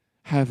actually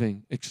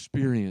having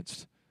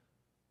experienced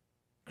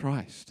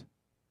Christ?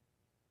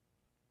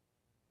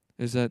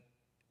 Is that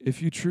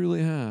if you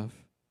truly have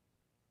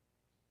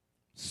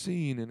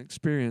seen and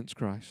experienced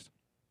Christ,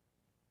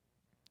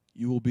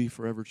 you will be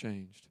forever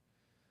changed.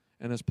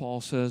 And as Paul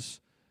says,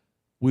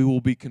 we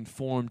will be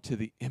conformed to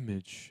the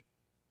image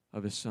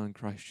of his Son,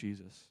 Christ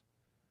Jesus.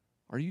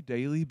 Are you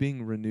daily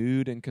being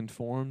renewed and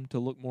conformed to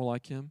look more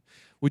like him?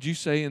 Would you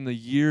say in the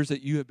years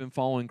that you have been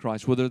following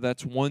Christ, whether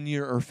that's 1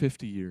 year or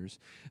 50 years,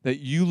 that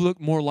you look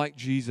more like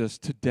Jesus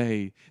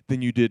today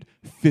than you did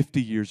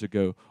 50 years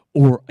ago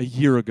or a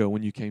year ago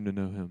when you came to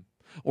know him?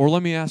 Or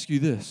let me ask you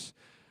this: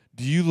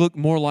 do you look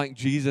more like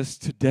Jesus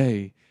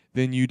today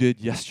than you did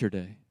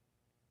yesterday,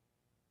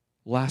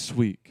 last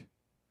week,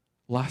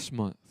 last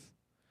month?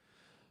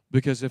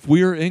 Because if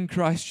we are in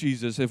Christ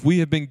Jesus, if we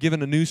have been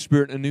given a new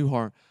spirit and a new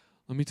heart,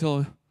 let me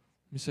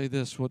say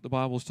this, what the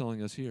Bible is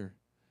telling us here.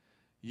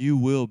 You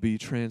will be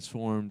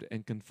transformed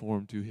and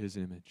conformed to His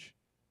image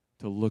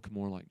to look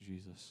more like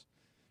Jesus.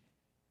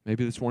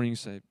 Maybe this morning you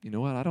say, you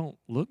know what, I don't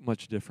look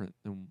much different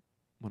than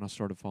when I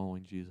started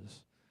following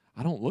Jesus.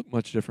 I don't look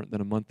much different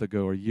than a month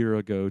ago or a year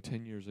ago,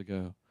 10 years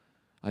ago.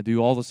 I do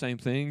all the same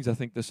things. I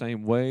think the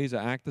same ways.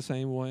 I act the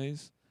same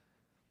ways.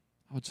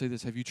 I would say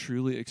this, have you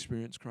truly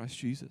experienced Christ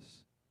Jesus?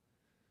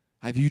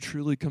 Have you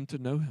truly come to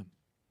know Him?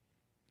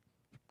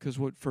 Because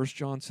what 1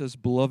 John says,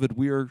 beloved,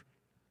 we are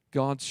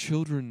God's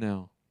children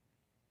now.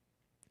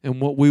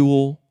 And what we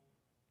will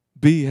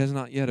be has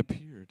not yet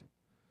appeared.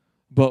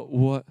 But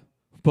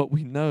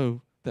we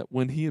know that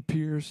when He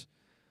appears,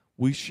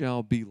 we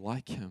shall be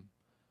like Him,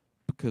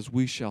 because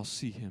we shall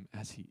see Him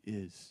as He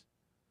is.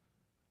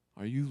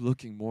 Are you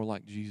looking more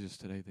like Jesus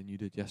today than you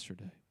did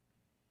yesterday?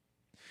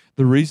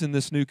 The reason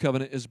this new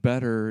covenant is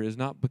better is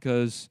not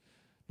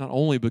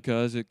only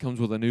because it comes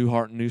with a new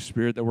heart and new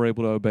spirit that we're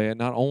able to obey it,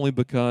 not only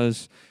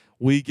because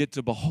we get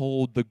to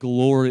behold the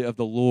glory of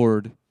the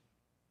Lord,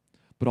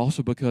 but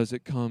also because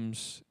it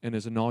comes and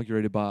is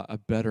inaugurated by a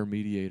better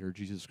mediator,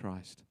 Jesus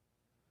Christ.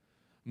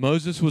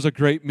 Moses was a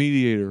great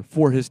mediator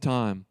for his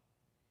time.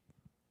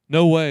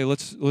 No way,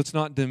 let's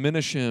not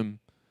diminish him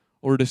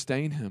or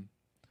disdain him.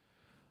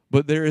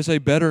 But there is a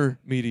better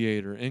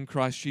mediator in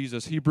Christ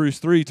Jesus. Hebrews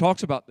 3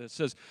 talks about this. It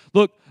says,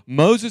 look,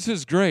 Moses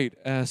is great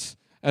as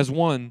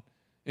one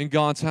in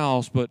God's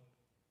house, but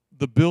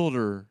the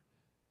builder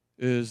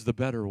is the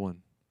better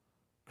one.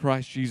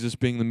 Christ Jesus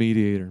being the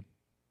mediator.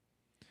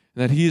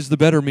 And that He is the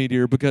better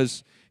mediator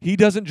because He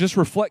doesn't just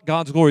reflect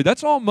God's glory.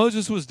 That's all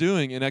Moses was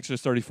doing in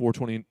Exodus 34,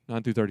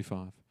 29 through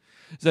 35.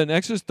 Is that in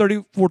Exodus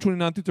 34,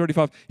 29 through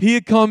 35, he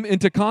had come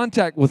into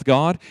contact with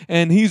God,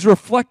 and he's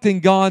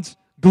reflecting God's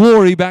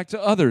glory back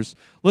to others.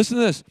 Listen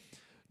to this.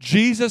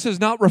 Jesus is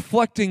not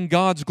reflecting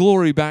God's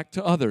glory back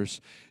to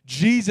others.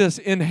 Jesus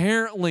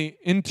inherently,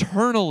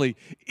 internally,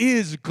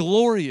 is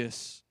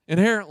glorious.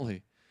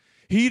 Inherently.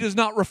 He does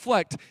not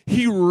reflect.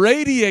 He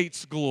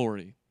radiates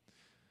glory.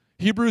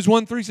 Hebrews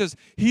 1:3 says,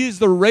 He is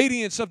the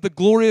radiance of the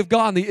glory of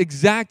God, the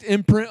exact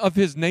imprint of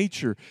His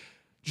nature.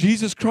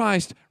 Jesus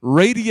Christ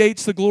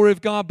radiates the glory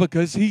of God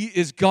because He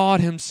is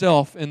God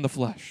Himself in the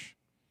flesh.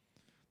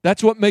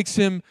 That's what makes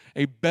Him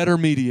a better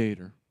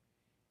mediator.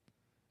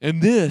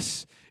 And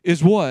this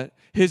is what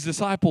His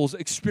disciples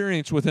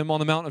experienced with Him on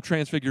the Mount of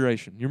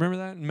Transfiguration. You remember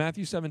that in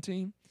Matthew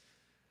 17?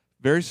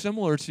 Very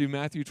similar to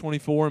Matthew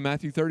 24 and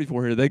Matthew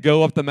 34 here. They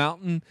go up the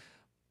mountain,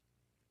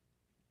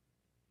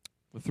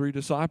 the three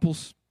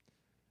disciples,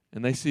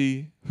 and they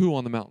see who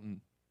on the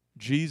mountain?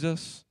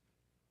 Jesus,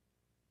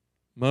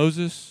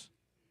 Moses,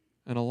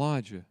 and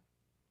Elijah.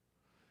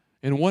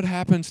 And what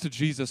happens to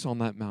Jesus on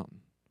that mountain?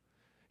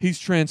 He's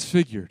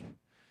transfigured.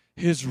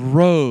 His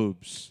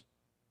robes.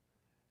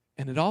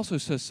 And it also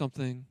says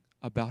something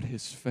about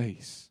His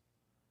face.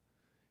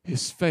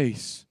 His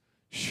face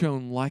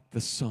shone like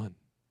the sun.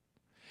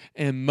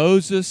 And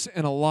Moses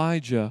and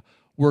Elijah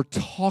were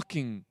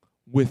talking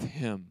with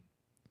Him.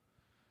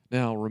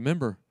 Now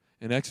remember,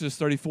 in Exodus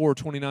 34,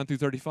 29 through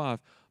 35,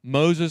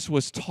 Moses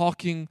was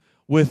talking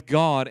with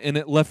God, and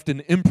it left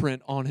an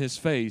imprint on his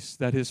face,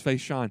 that his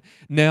face shined.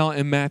 Now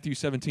in Matthew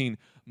 17,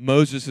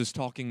 Moses is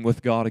talking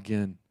with God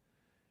again,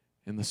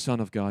 and the Son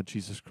of God,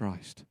 Jesus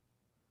Christ.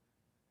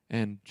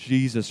 And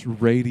Jesus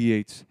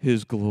radiates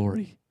His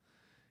glory.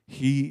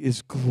 He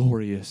is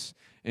glorious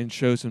and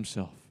shows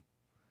Himself.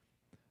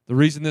 The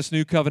reason this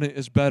new covenant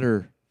is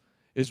better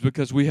is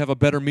because we have a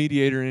better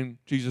mediator in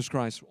Jesus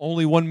Christ.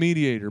 Only one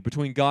mediator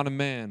between God and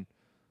man,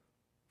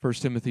 1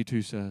 Timothy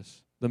 2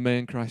 says, the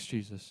man Christ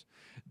Jesus.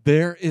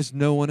 There is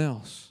no one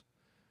else.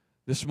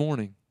 This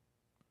morning,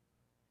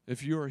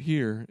 if you are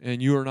here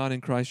and you are not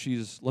in Christ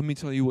Jesus, let me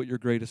tell you what your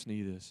greatest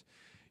need is.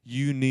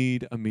 You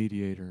need a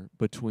mediator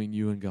between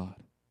you and God.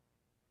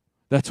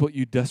 That's what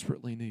you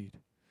desperately need.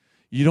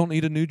 You don't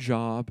need a new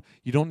job.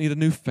 You don't need a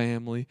new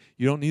family.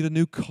 You don't need a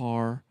new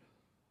car.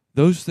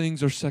 Those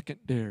things are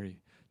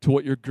secondary to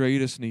what your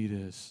greatest need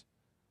is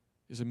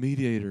a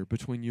mediator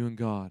between you and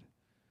God.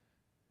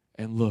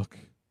 And look,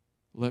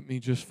 let me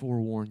just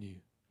forewarn you.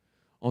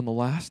 On the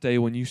last day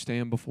when you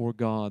stand before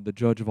God, the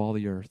judge of all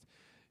the earth,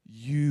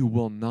 you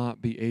will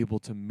not be able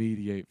to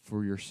mediate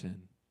for your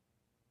sin.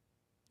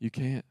 You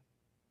can't.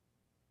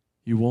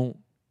 You won't.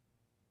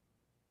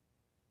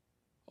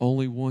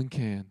 Only one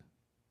can,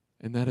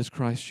 and that is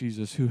Christ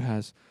Jesus, who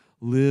has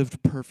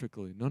lived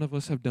perfectly. None of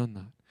us have done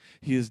that.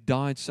 He has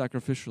died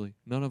sacrificially.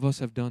 None of us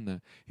have done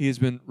that. He has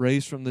been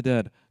raised from the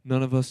dead.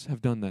 None of us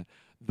have done that.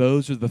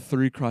 Those are the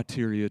three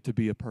criteria to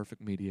be a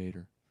perfect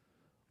mediator.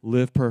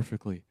 Live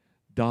perfectly,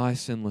 die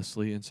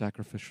sinlessly and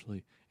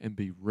sacrificially, and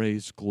be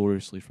raised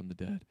gloriously from the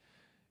dead.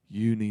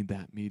 You need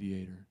that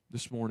mediator.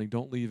 This morning,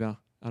 don't leave out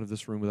of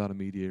this room without a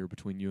mediator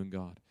between you and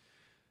God,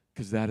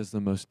 because that is the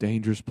most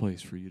dangerous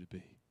place for you to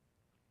be.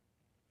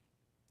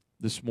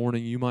 This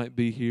morning, you might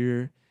be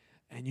here,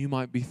 and you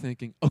might be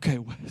thinking, okay,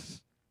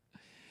 Wes,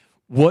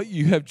 what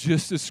you have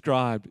just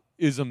described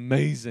is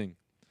amazing.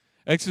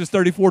 Exodus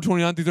 34,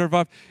 29 through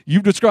 35,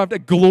 you've described a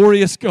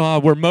glorious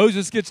God where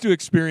Moses gets to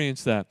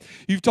experience that.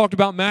 You've talked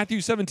about Matthew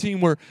 17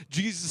 where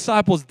Jesus'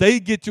 disciples, they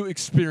get to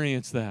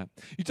experience that.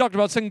 You talked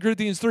about 2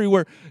 Corinthians 3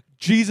 where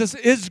Jesus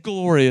is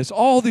glorious,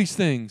 all these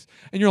things.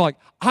 And you're like,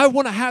 I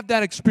want to have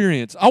that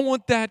experience. I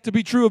want that to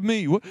be true of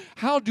me.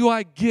 How do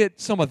I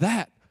get some of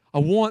that? I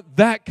want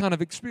that kind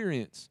of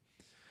experience.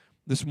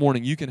 This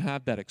morning, you can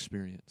have that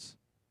experience.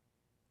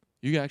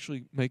 You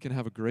actually can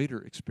have a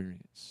greater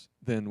experience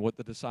than what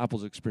the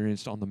disciples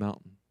experienced on the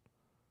mountain,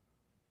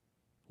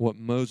 what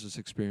Moses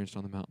experienced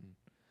on the mountain.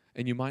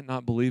 And you might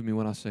not believe me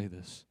when I say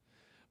this,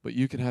 but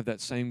you can have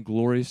that same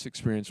glorious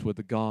experience with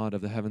the God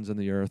of the heavens and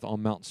the earth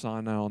on Mount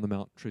Sinai, on the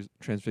Mount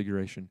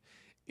Transfiguration,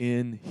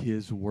 in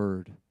His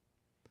Word.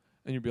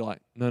 And you'd be like,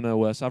 no,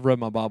 Wes, I've read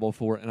my Bible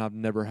before, and I've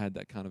never had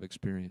that kind of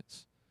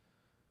experience.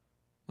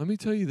 Let me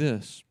tell you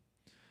this.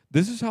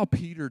 This is how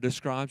Peter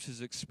describes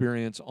his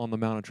experience on the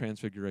Mount of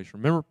Transfiguration.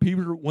 Remember,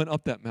 Peter went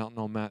up that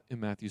mountain in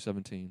Matthew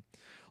 17.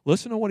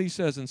 Listen to what he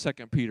says in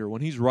 2 Peter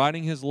when he's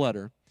writing his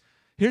letter.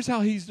 Here's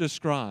how he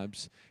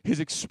describes his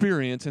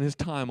experience and his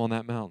time on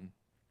that mountain.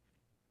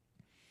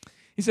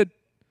 He said,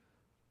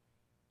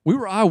 we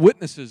were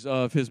eyewitnesses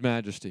of His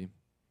majesty.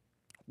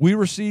 We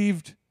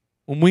received,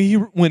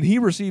 when he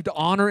received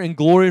honor and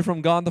glory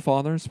from God the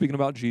Father, speaking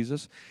about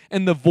Jesus,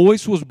 and the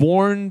voice was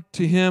borne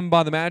to Him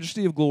by the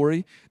majesty of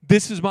glory,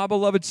 this is my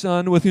beloved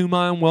Son, with whom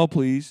I am well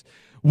pleased.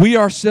 We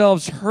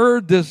ourselves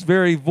heard this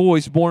very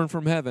voice borne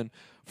from heaven,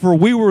 for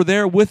we were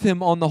there with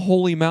Him on the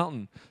holy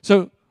mountain.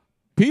 So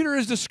Peter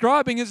is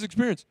describing his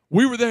experience.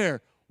 We were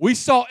there. We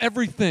saw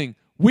everything.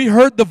 We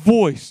heard the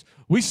voice.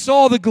 We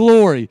saw the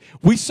glory.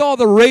 We saw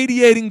the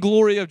radiating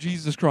glory of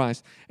Jesus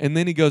Christ. And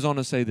then he goes on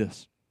to say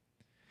this.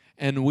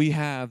 And we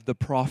have the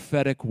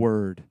prophetic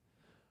word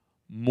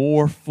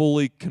more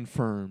fully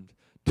confirmed,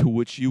 to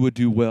which you would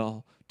do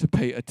well to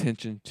pay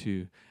attention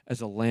to as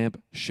a lamp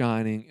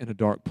shining in a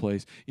dark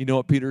place. You know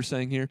what Peter's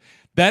saying here?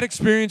 That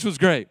experience was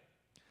great.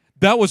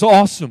 That was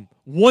awesome.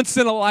 Once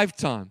in a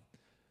lifetime.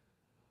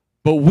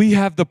 But we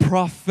have the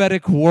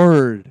prophetic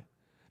word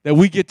that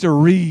we get to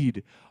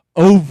read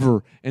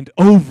over and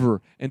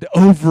over and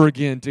over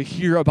again to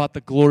hear about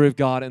the glory of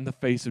God in the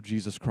face of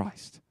Jesus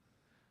Christ.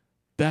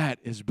 That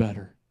is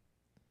better.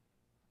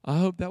 I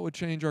hope that would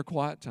change our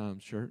quiet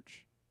times,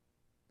 church.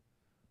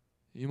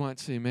 You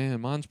might say,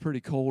 man, mine's pretty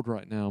cold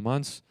right now.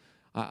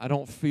 I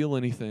don't feel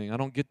anything. I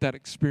don't get that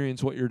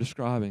experience, what you're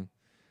describing.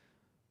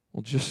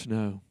 Well, just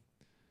know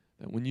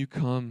that when you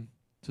come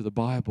to the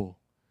Bible,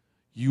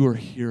 you are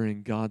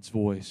hearing God's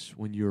voice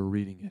when you are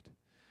reading it.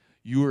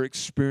 You are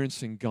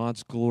experiencing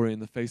God's glory in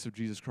the face of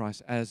Jesus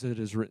Christ as it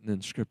is written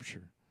in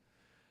Scripture.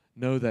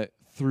 Know that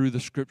through the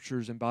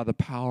Scriptures and by the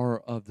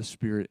power of the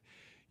Spirit,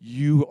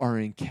 you are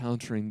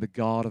encountering the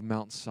God of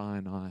Mount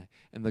Sinai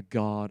and the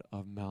God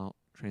of Mount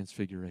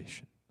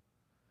Transfiguration.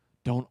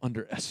 Don't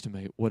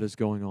underestimate what is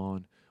going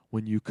on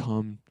when you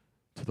come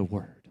to the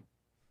Word.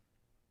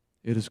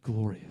 It is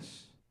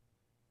glorious.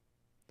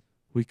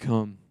 We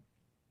come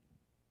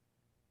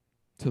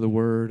to the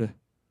Word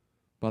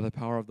by the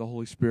power of the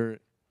Holy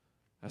Spirit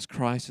as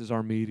Christ is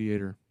our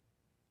mediator.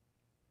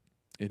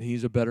 And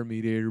He's a better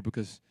mediator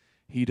because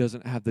He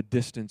doesn't have the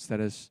distance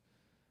that has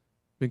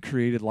been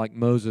created like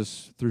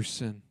Moses through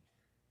sin.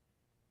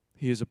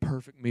 He is a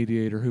perfect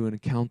mediator who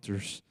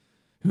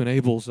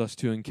enables us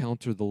to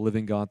encounter the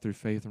living God through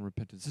faith and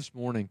repentance. This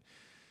morning,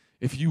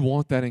 if you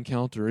want that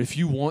encounter, if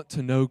you want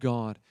to know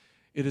God,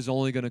 it is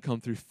only going to come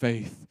through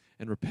faith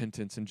and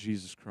repentance in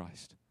Jesus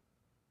Christ.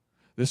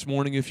 This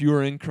morning, if you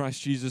are in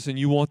Christ Jesus and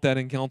you want that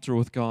encounter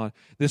with God,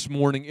 this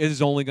morning it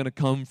is only going to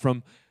come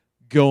from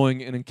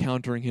going and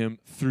encountering Him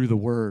through the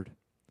Word.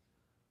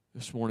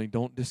 This morning,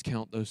 don't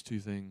discount those two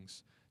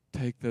things.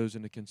 Take those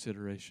into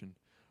consideration.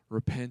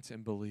 Repent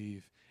and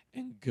believe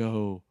and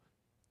go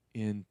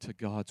into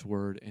God's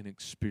Word and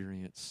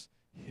experience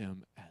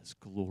Him as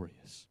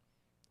glorious.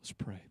 Let's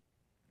pray.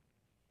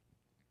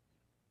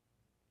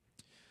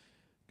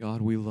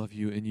 God, we love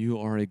You, and You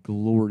are a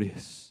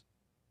glorious,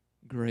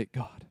 great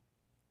God.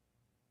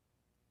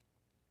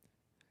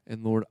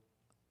 And Lord,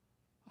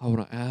 I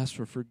want to ask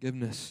for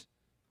forgiveness,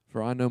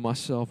 for I know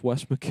myself,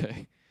 Wes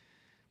McKay,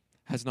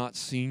 has not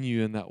seen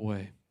You in that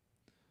way.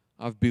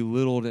 I've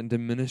belittled and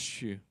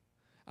diminished You.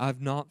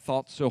 I've not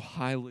thought so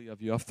highly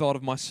of You. I've thought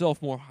of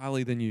myself more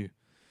highly than You.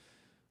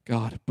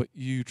 God, but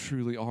You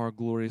truly are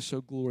glorious,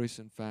 so glorious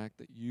in fact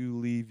that You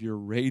leave Your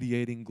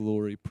radiating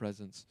glory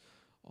presence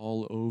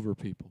all over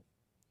people.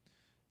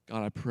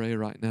 God, I pray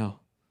right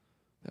now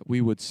that we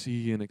would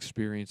see and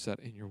experience that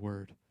in Your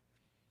Word,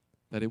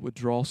 that it would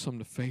draw some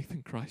to faith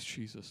in Christ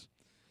Jesus,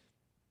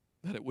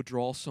 that it would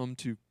draw some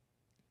to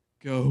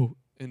go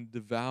and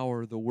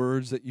devour the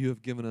words that You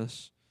have given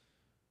us,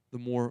 the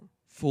more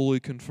fully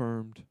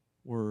confirmed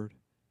Word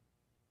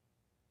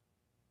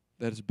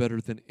that is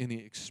better than any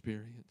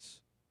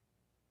experience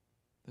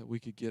that we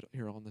could get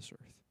here on this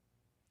earth.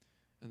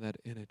 And that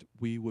in it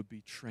we would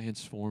be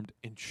transformed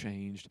and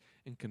changed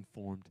and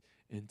conformed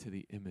into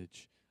the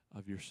image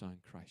of Your Son,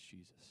 Christ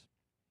Jesus.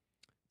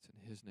 It's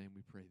in His name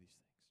we pray these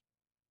things.